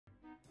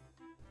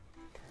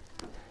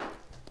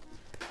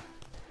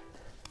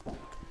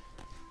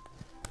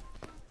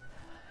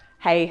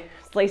Hey,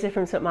 it's Lisa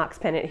from St Mark's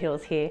Pennant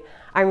Hills here.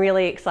 I'm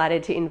really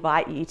excited to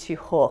invite you to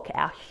Hawk,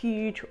 our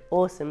huge,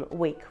 awesome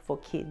week for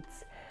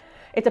kids.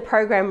 It's a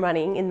program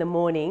running in the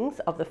mornings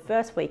of the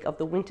first week of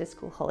the winter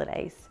school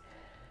holidays.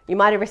 You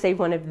might have received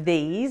one of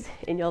these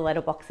in your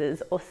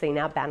letterboxes or seen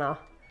our banner.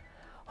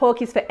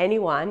 Hawk is for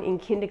anyone in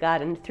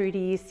kindergarten through to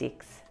year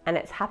 6, and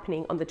it's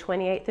happening on the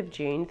 28th of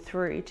June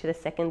through to the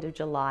 2nd of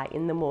July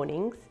in the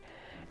mornings.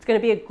 It's going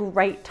to be a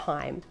great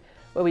time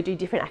where we do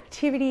different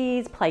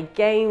activities, play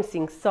games,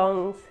 sing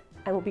songs,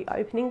 and we'll be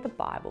opening the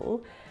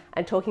Bible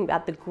and talking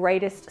about the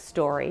greatest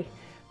story,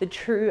 the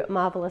true,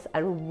 marvelous,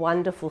 and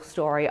wonderful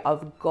story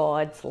of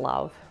God's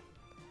love.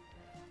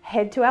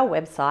 Head to our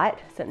website,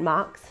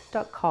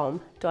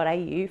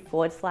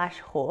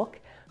 stmarks.com.au/hawk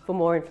for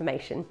more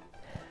information.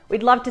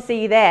 We'd love to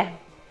see you there.